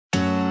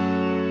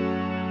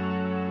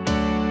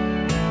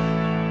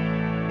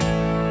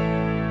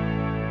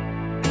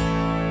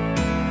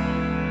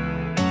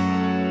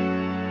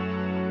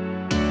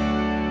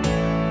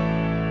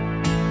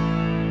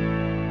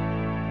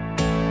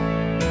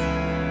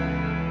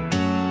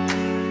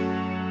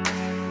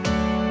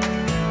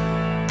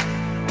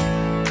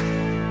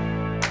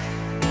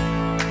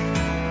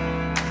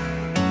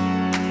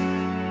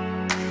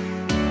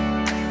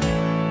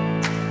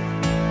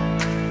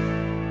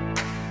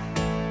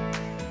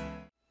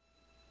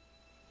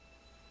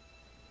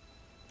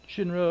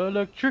Shinra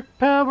Electric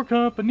Power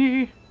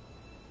Company.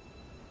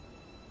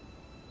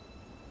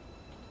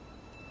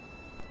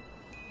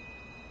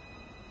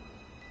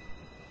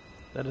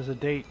 That is a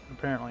date,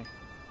 apparently.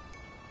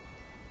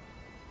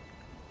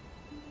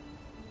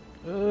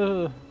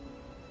 I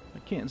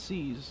can't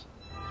seize.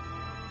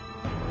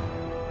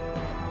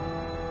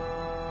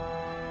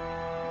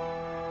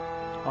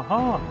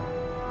 Aha!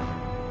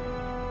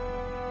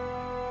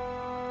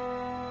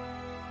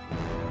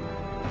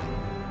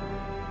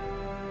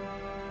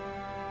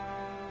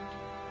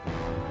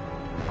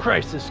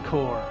 Crisis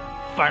Core,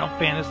 Final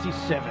Fantasy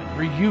VII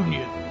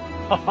Reunion.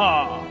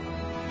 Haha!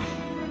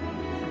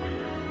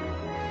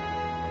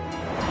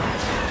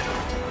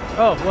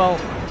 Oh, well.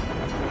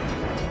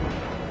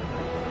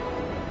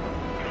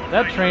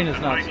 That train is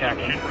not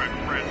stopping. The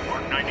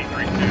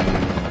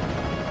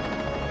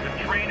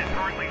train is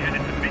currently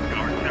headed to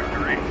Midgard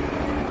Sector 8. A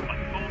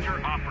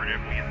soldier operative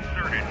we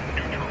inserted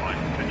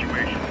neutralized the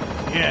situation.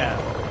 Yeah.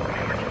 We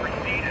are to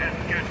proceed as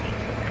scheduled.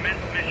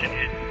 Commence mission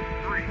in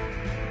 3,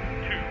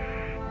 2,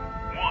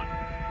 1.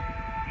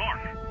 Mark.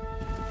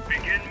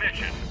 Begin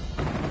mission.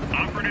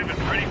 Operative is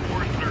ready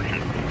for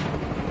insertion.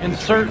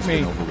 Insert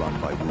me. Overrun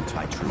by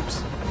Wu-Tai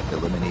troops.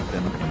 Eliminate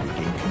them and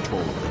regain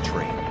control of the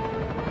train.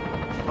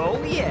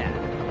 Oh yeah!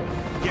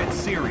 Get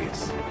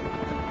serious.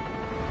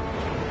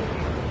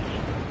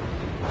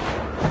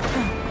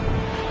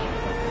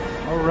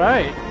 All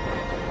right.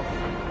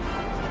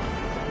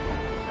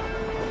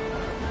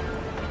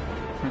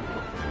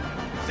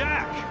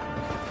 Zack!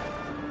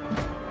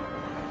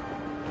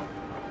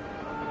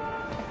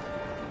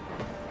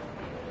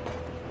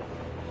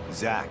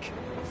 Zack,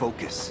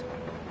 focus.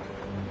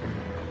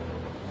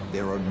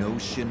 There are no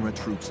Shinra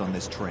troops on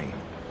this train.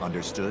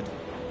 Understood?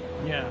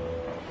 Yeah.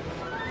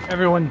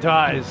 Everyone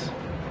dies.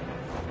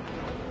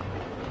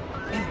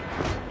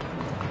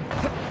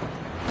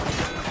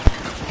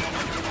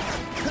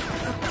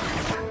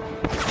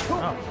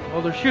 Oh,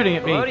 well, they're shooting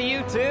at me. Hello to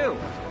you too.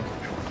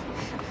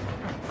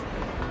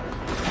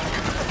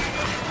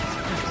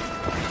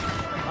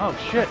 Oh,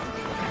 shit.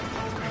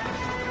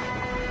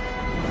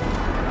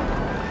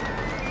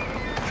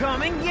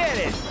 Come and get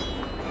it.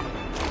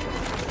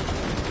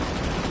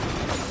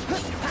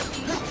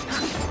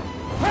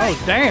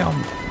 Oh,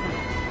 damn.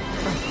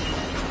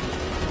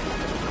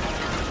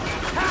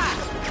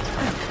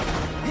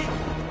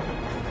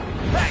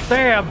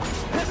 Stab.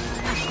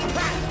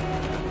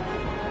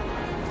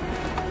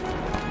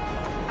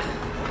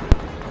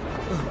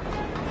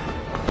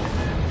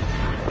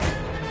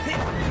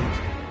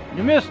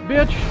 You missed,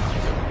 bitch.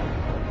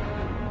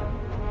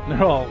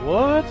 They're all,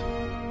 what?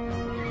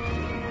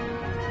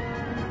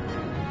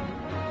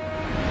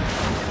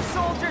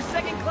 Soldier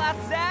second class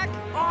Zack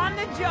on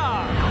the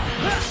job.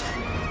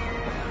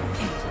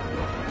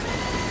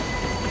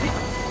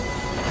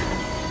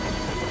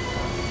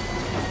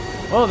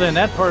 Well, then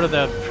that part of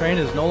the train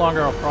is no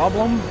longer a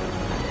problem.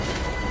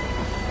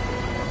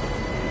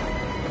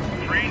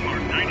 Train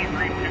mark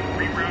 93-2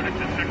 rerouted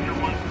to Sector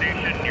 1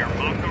 station near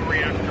Mako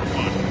Reactor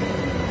 1.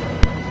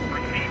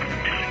 Proceed to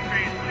mission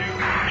phase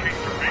 2 and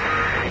chase the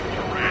ring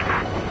to red.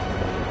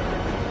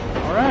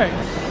 Alright.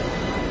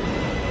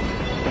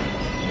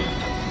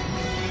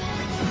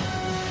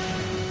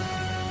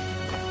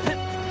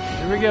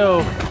 Here we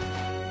go.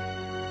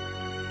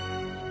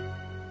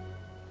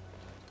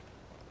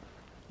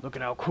 Look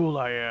at how cool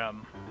I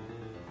am.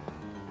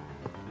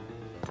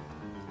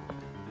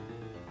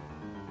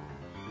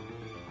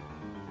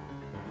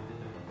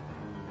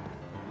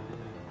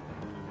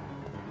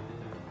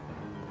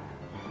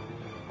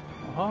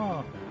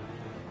 Aha.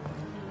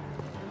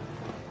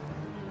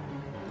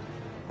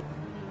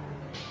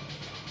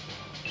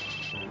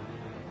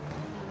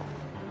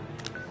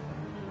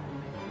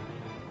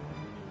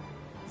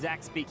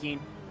 Zack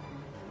speaking.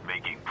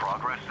 Making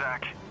progress,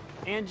 Zack?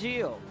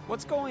 Angeal,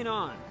 what's going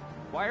on?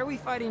 Why are we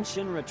fighting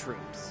Shinra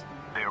troops?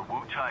 They're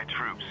Wu-Tai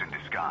troops in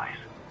disguise.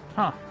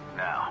 Huh.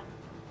 Now,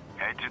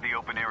 head to the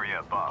open area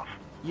above.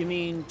 You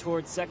mean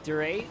towards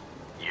Sector 8?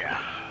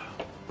 Yeah.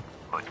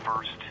 But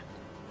first,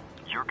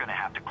 you're gonna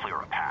have to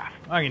clear a path.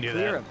 I can do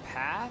Clear that. a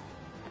path?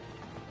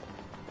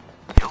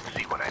 You'll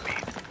see what I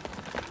mean.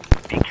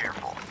 Be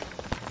careful.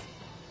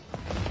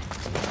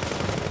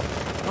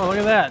 Oh, look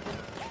at that.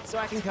 So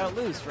I can cut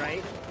loose,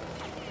 right?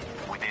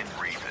 Within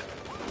reason.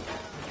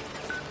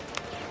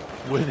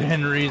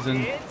 Within reason.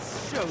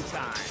 It's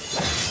showtime.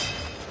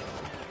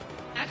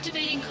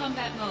 Activating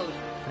combat mode.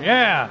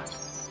 Yeah.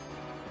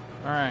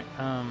 Alright,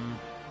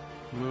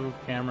 move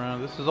camera.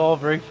 This is all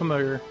very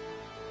familiar.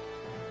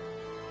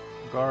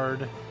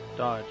 Guard,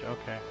 dodge,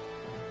 okay.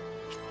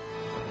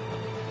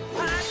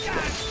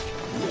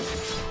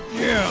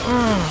 Yeah,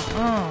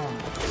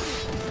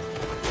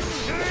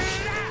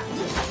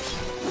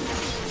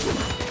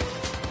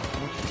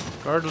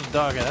 Guard was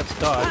dodge, okay, that's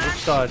dodge.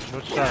 Which dodge?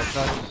 Which dodge?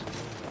 Dodge.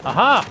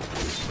 Aha!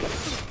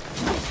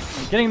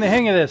 I'm getting the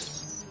hang of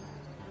this.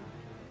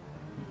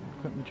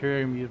 Equip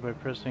material used by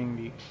pressing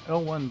the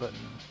L1 button.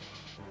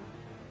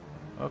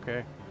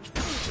 Okay.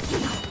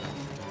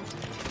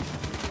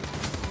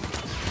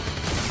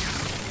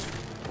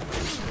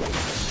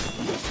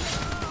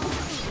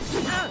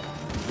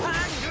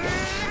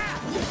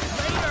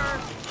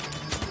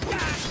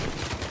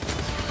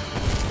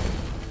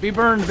 Be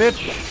burned, bitch!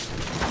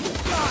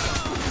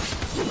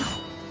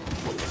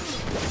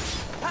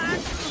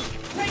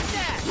 Take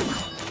that!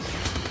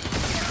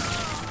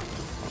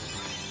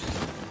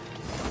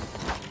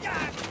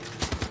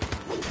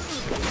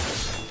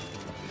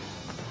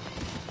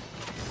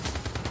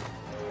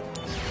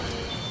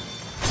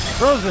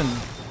 Frozen!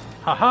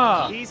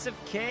 Haha! Piece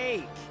of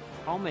cake.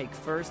 I'll make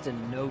first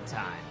in no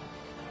time.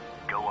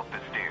 Go up the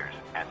stairs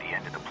at the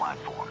end of the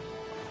platform.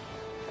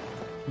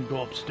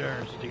 Go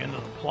upstairs at the end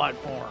of the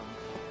platform.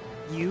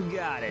 You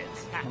got it.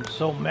 I'm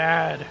so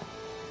mad.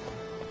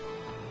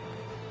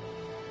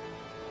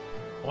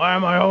 Why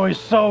am I always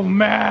so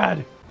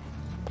mad?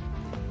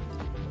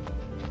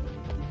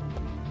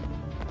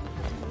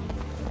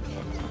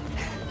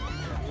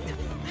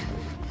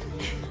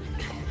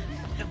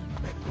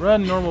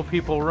 Run, normal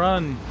people,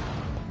 run.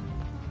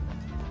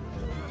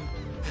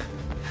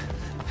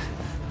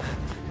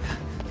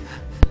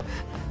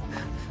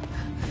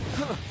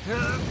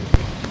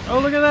 Oh,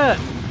 look at that.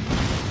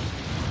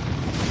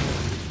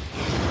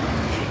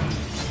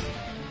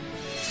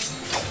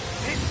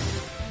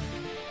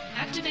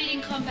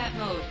 Activating combat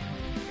mode.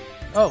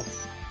 Oh,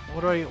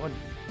 what do I... What?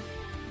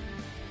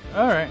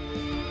 Alright.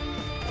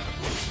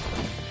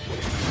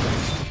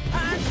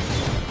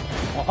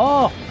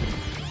 Oh!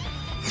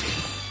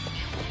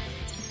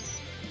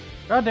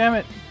 God damn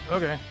it.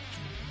 Okay.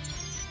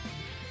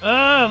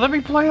 Let me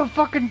play a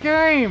fucking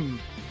game!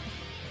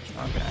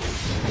 Okay.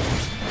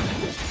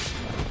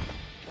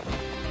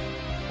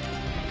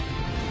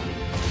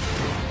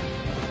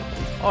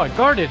 Oh, I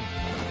guarded!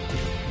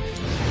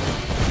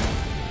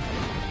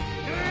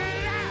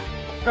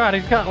 God,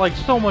 he's got like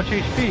so much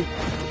HP.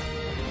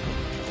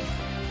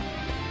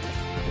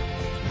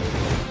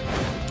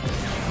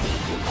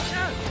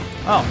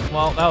 Oh,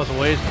 well, that was a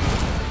waste.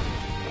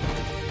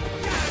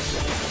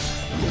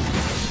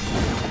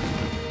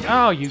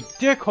 Oh, you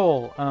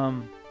dickhole!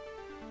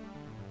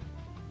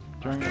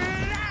 During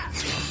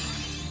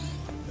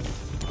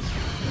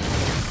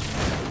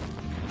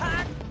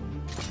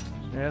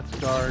yeah, it's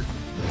guard.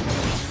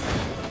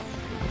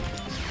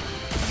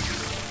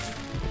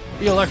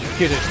 Be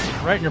electrocuted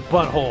right in your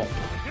butthole.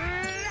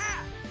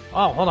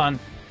 Oh, hold on.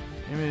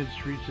 Image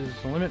reaches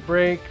the limit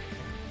break.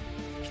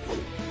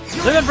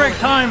 Limit break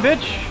time,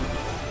 bitch!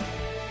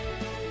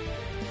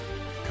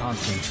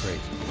 Concentrate.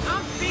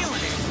 I'm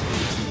feeling it.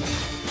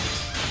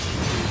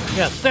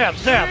 Yeah, stab,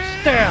 stab,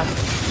 stab!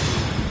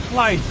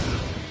 Slice!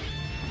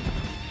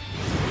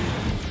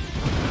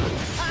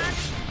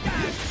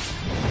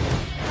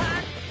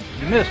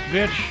 You missed,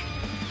 bitch!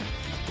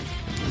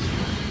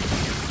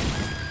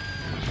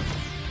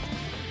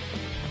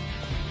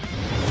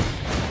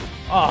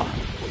 Ah!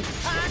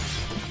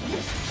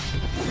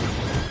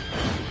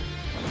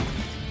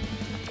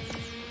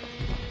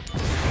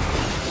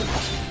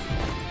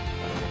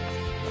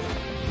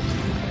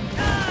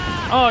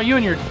 Oh, you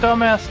and your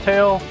dumbass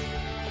tail!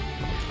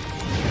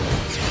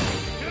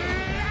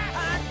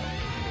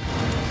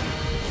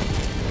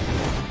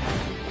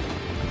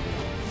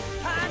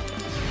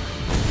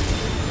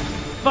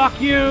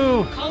 Fuck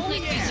you!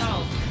 Conflict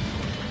resolved.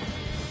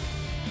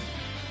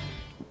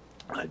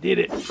 I did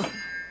it.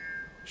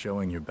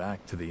 Showing your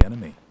back to the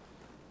enemy.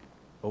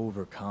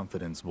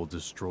 Overconfidence will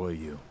destroy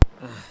you.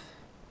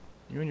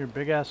 You and your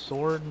big ass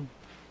sword.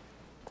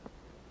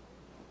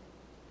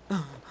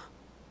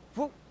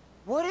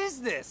 What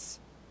is this?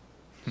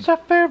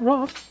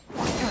 Sephiroth!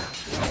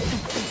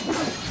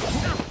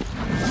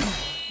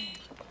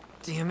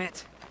 Damn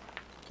it.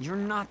 You're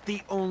not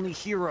the only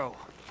hero.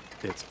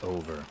 It's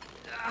over.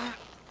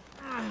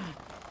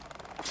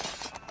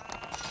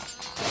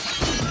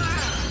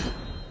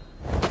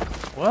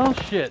 Well,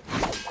 shit.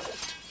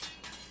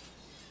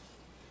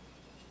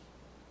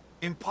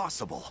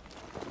 Impossible.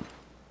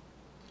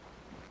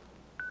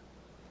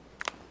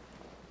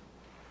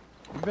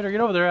 You better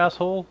get over there,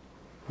 asshole.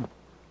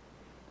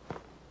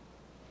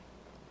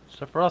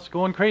 Sephiroth's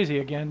going crazy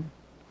again.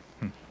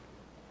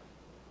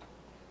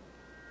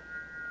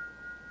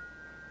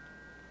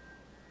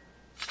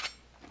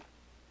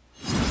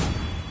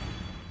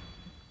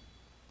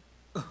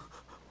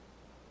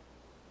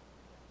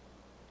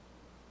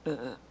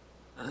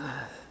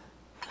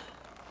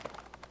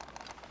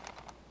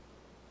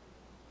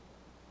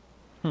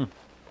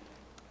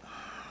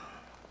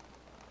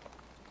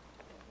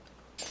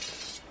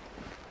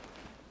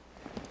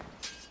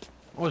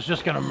 I was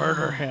just gonna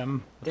murder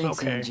him. It's Thanks,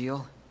 okay.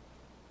 Angel.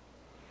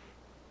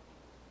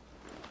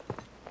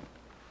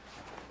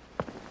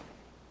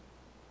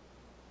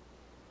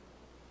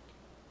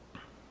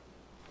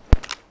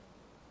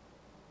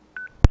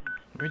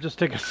 Let me just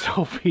take a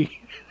selfie.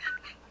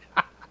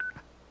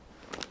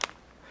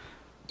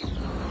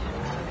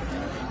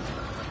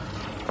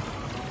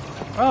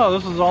 Oh,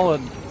 this is all a...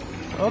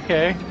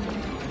 Okay.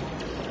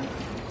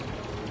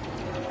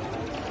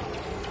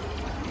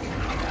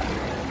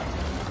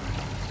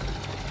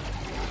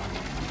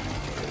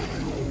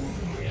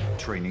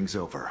 Training's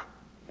over.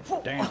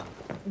 Damn.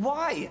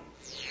 Why?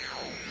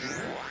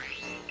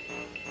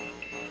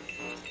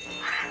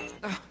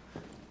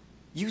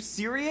 You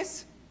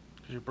serious?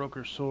 Because you broke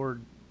her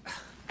sword.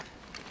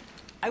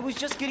 I was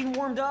just getting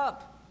warmed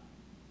up.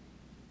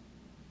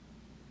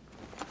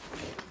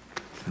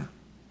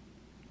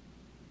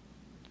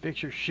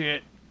 Fix your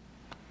shit.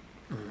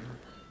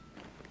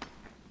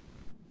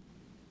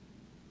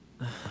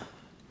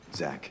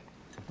 Zack,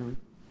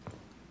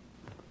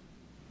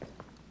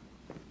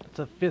 It's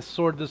a 5th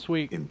sword this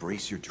week.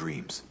 embrace your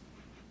dreams.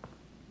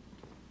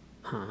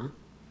 Huh?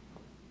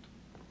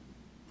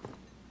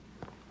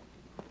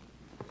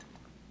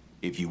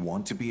 If you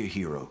want to be a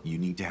hero, you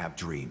need to have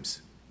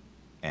dreams.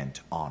 And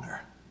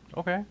honor.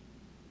 Okay.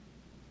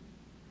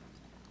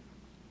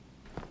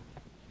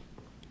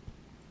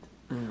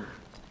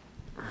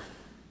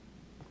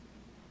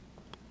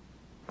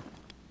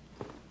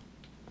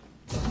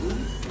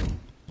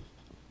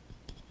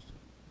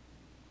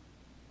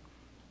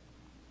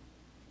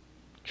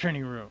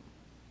 Training room.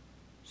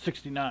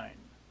 69.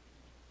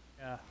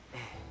 Yeah.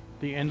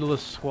 The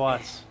endless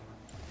squats.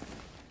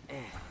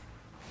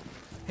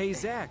 Hey,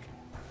 Zack.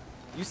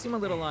 You seem a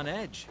little on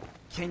edge.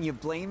 Can you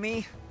blame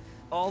me?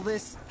 All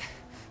this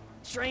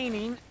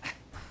training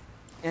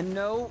and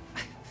no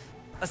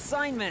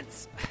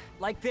assignments.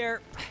 Like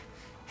they're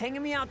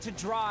hanging me out to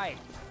dry.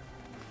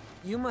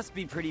 You must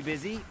be pretty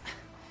busy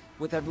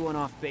with everyone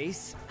off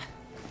base.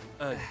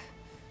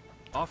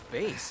 Off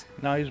base?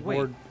 Now he's Wait,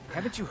 bored.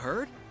 haven't you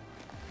heard?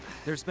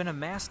 There's been a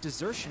mass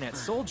desertion at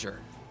Soldier.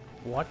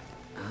 What?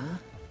 Huh?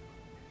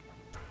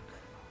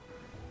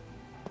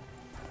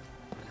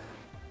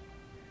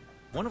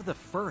 One of the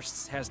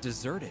firsts has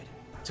deserted.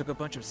 Took a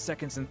bunch of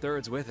seconds and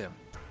thirds with him.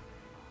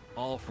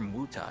 All from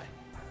Wutai.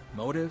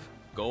 Motive,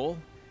 goal,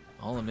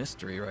 all a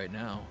mystery right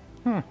now.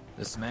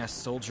 This mass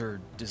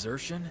soldier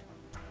desertion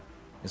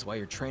is why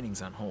your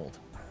training's on hold.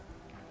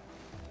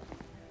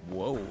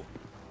 Whoa,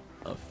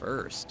 a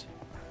first.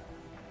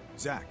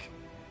 Zack,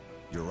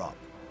 you're up.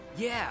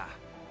 Yeah,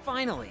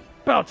 finally.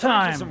 About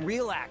Time for time. some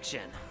real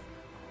action.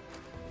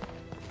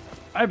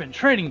 I've been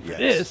training for Yes.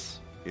 this.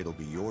 It'll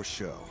be your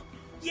show.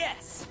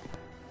 Yes.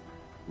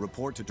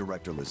 Report to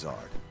Director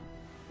Lazard.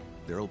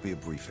 There'll be a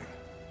briefing.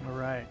 All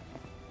right.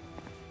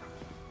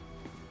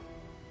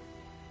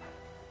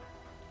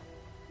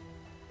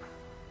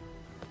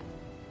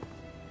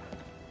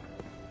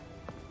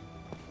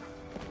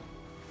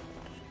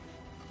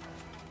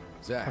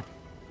 Zack,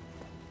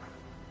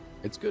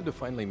 it's good to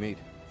finally meet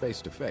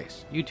face to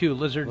face. You too,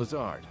 lizard.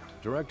 Lazard,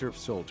 Director of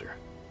Soldier.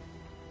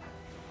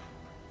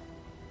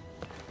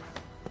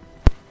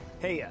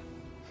 Hey,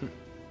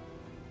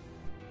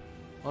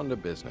 On to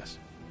business.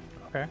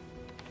 Okay.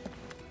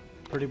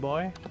 Pretty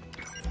boy.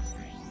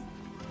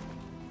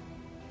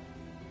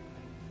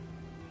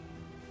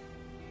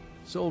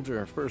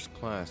 Soldier First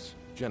Class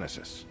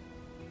Genesis.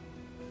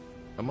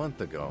 A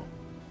month ago,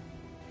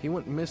 he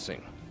went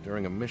missing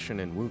during a mission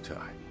in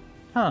Wutai.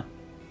 Huh.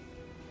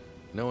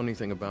 Know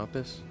anything about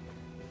this?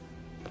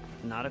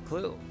 not a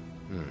clue.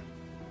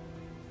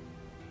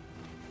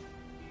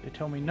 They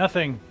tell me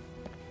nothing.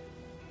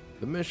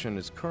 The mission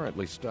is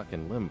currently stuck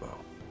in limbo.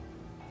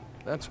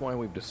 That's why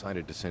we've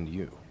decided to send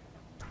you.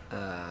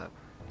 To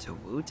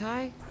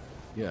Wutai?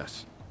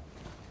 Yes.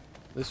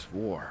 This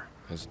war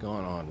has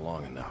gone on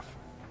long enough.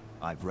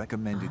 I've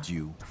recommended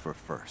you for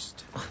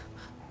first.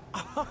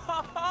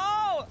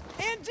 Oh,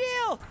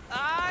 Angeal!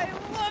 I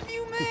love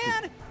you,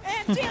 man!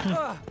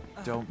 Angeal!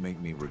 Don't make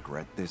me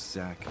regret this,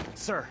 Zack.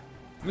 Sir.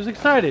 He was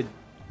excited.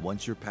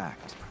 Once you're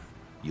packed,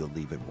 you'll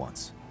leave at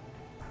once.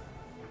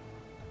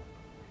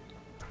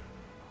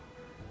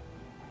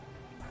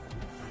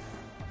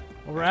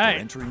 All After right.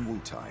 entering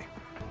Wutai,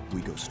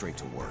 we go straight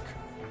to work.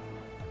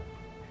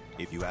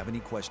 If you have any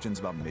questions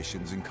about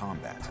missions and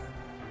combat,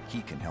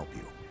 he can help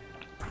you.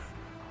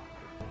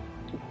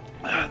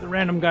 The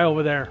random guy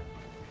over there.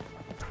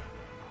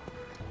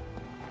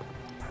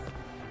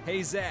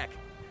 Hey, Zack.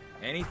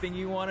 Anything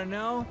you want to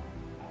know?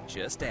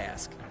 Just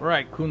ask. All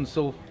right,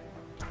 Kunzel.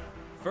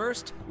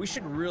 First, we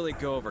should really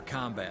go over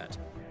combat.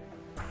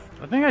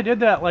 I think I did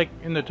that like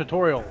in the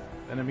tutorial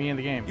in the beginning of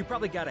the game. You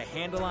probably got a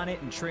handle on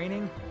it in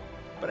training,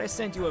 but I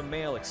sent you a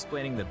mail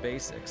explaining the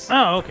basics.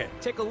 Oh, okay.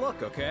 Take a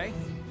look, okay?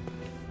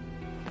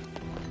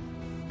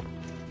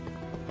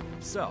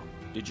 So,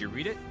 did you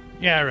read it?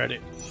 Yeah, I read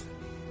it.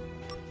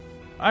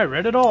 I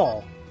read it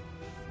all.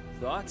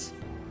 Thoughts?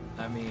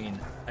 I mean,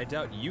 I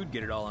doubt you'd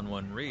get it all in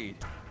one read.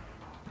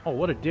 Oh,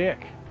 what a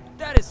dick.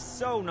 That is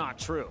so not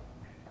true.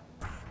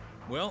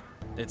 Well,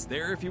 it's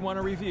there if you want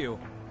to review.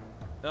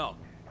 Oh,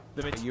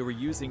 the material you were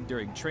using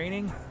during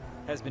training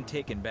has been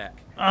taken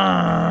back.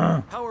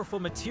 Powerful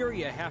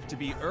materia have to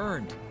be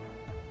earned.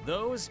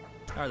 Those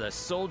are the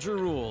soldier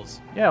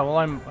rules. Yeah, well,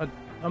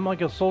 I'm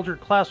like a soldier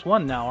class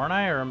 1 now, aren't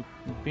I? Or I'm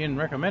being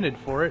recommended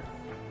for it.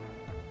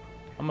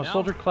 I'm a Now,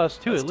 soldier class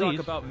 2 let's at talk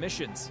least. about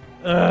missions.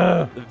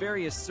 Ugh. The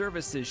various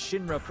services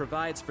Shinra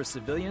provides for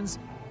civilians,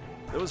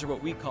 those are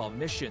what we call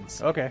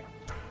missions. Okay.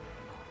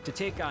 To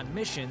take on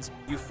missions,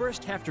 you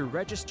first have to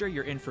register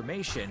your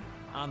information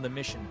on the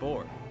mission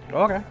board.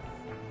 Okay.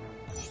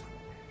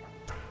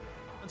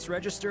 Once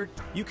registered,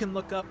 you can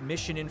look up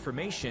mission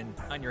information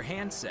on your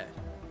handset.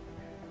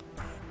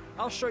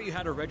 I'll show you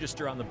how to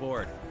register on the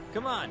board.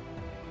 Come on.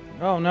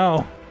 Oh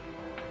no.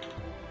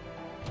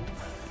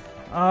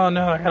 Oh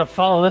no, I gotta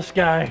follow this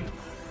guy.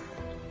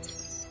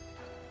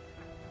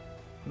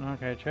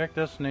 Okay, check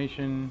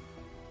destination.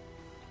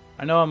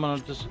 I know I'm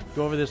gonna just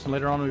go over this and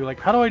later on we'll be like,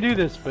 how do I do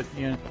this? But,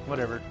 yeah,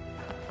 whatever.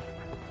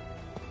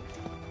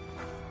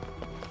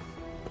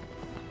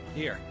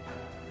 Here.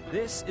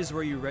 This is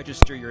where you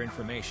register your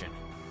information.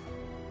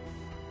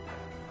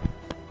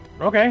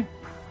 Okay.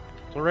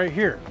 So right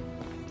here.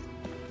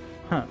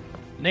 Huh.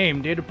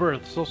 Name, date of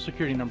birth, social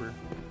security number.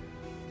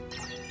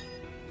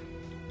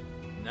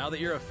 Now that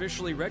you're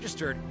officially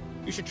registered,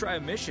 you should try a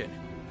mission.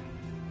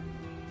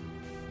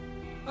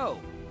 Oh,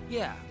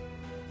 yeah.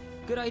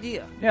 Good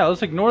idea. Yeah,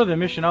 let's ignore the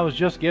mission I was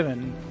just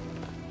given.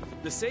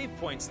 The save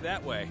point's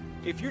that way.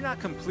 If you're not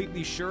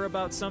completely sure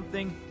about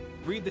something,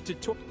 read the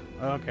tutorial.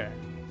 Okay.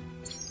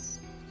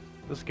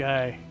 This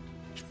guy.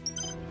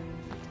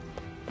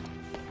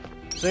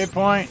 Save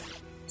point.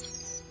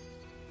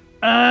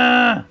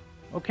 Ah!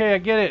 Okay, I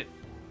get it.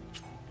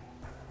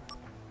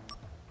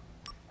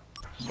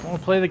 Just want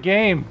to play the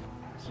game.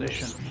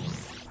 Station.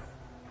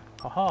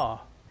 Haha.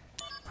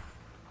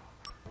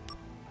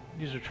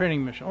 Use a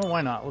training mission. Oh,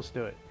 why not? Let's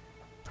do it.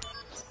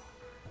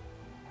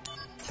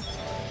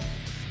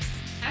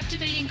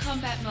 Activating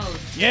combat mode.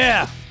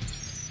 Yeah!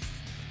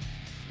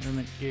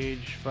 Limit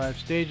gauge, 5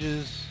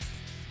 stages.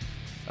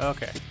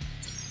 Okay.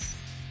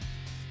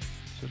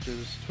 Such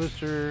as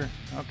Twister.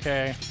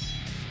 Okay.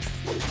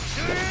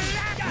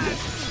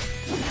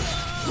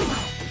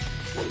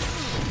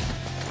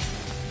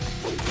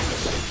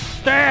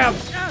 Stab!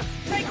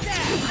 Take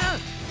that!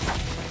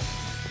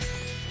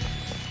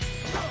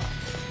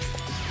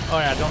 Oh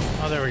yeah, don't.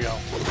 Oh, there we go.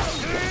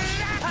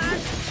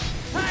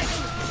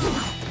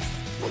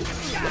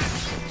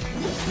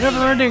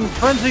 Never-ending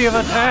frenzy of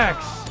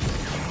attacks.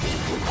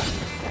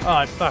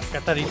 Oh fuck! I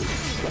thought he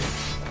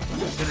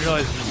didn't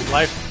realize his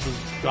life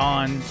was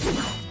gone.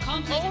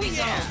 Conflict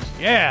resolved.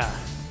 Yeah,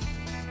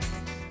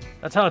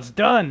 that's how it's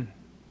done.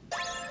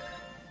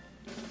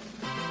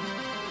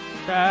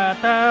 Da,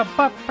 da,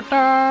 ba, ba,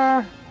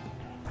 da.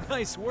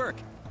 Nice work.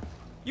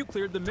 You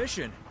cleared the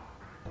mission.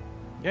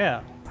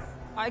 Yeah,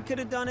 I could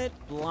have done it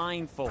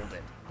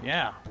blindfolded.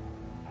 yeah.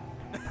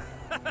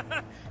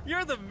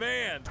 You're the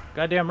man.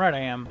 Goddamn right I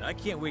am. I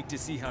can't wait to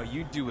see how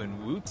you do in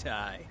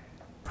Wutai.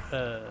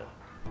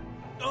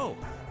 Oh,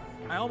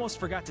 I almost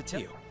forgot to tell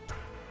you.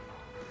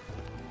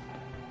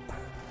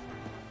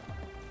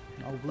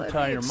 I'll Let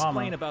tell me your explain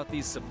mama. about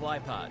these supply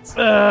pods.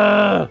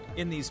 Uh,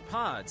 In these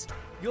pods,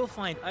 you'll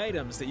find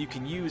items that you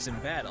can use in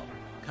battle.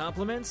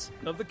 Compliments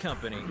of the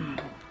company.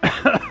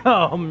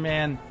 oh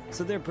man.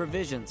 So they're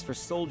provisions for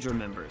soldier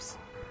members.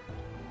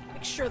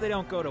 Make sure they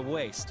don't go to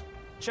waste.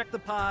 Check the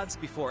pods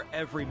before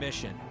every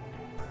mission.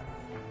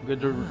 Good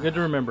to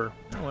remember.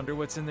 I wonder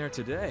what's in there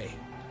today.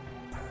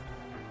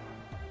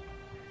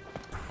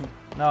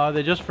 Now, are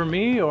they just for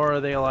me, or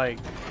are they like...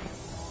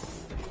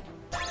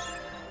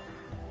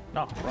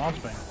 No, bronze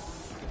bang.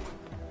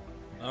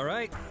 All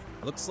right,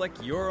 looks like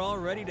you're all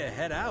ready to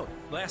head out.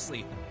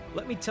 Lastly,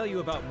 let me tell you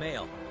about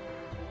mail.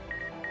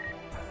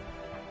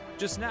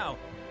 Just now,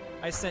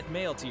 I sent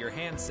mail to your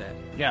handset.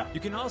 Yeah. You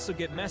can also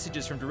get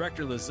messages from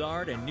Director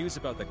Lazard and news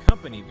about the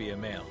company via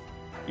mail.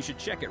 You should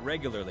check it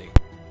regularly.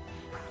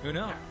 Who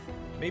knows?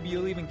 Maybe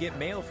you'll even get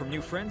mail from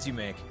new friends you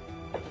make.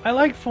 I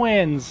like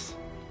friends.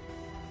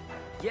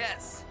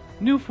 Yes.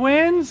 New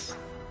friends?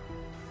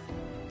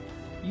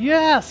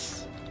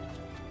 Yes!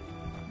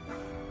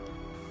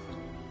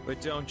 But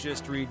don't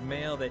just read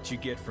mail that you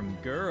get from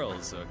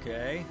girls,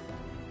 okay?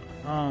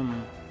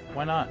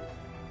 Why not?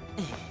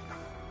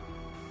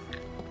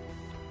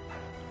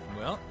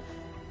 Well,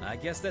 I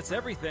guess that's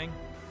everything.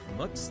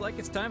 Looks like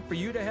it's time for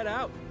you to head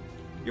out.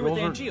 You're Girls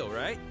with are- Angeal,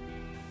 right?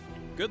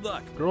 Good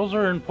luck. Girls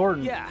are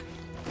important. Yeah.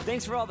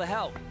 Thanks for all the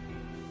help.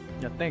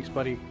 Yeah, thanks,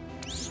 buddy.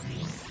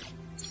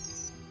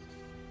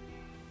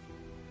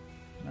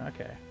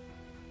 Okay.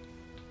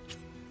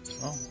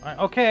 Well,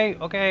 okay.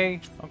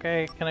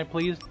 Can I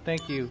please?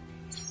 Thank you.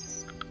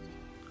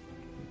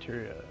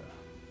 Materia.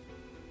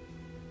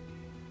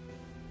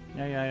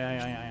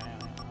 Yeah.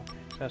 Okay.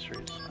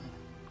 Accessories.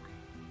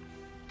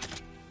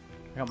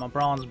 I got my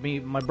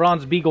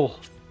bronze beagle.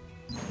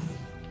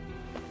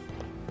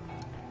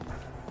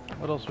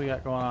 What else we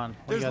got going on?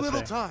 What do There's you gotta little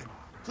say? time.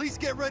 Please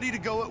get ready to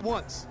go at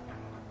once.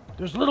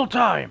 There's little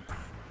time.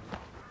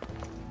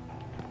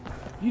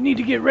 You need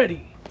to get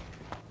ready.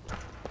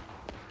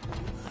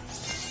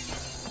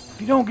 If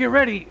you don't get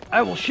ready,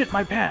 I will shit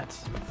my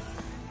pants.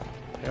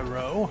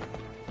 Hero.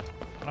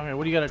 Okay,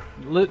 what do you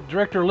got?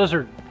 Director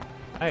Lizard.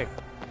 Hey.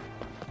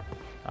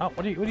 Oh,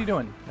 what are you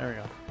doing? There we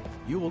go.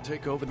 You will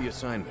take over the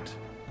assignment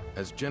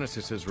as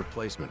Genesis's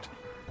replacement.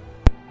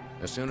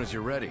 As soon as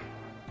you're ready,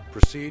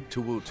 proceed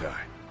to Wutai.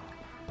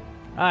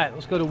 Alright,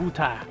 let's go to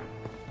Wutai.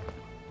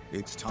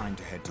 It's time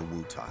to head to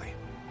Wutai.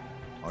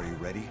 Are you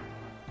ready?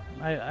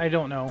 I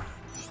don't know.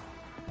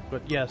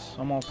 But yes,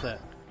 I'm all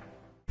set.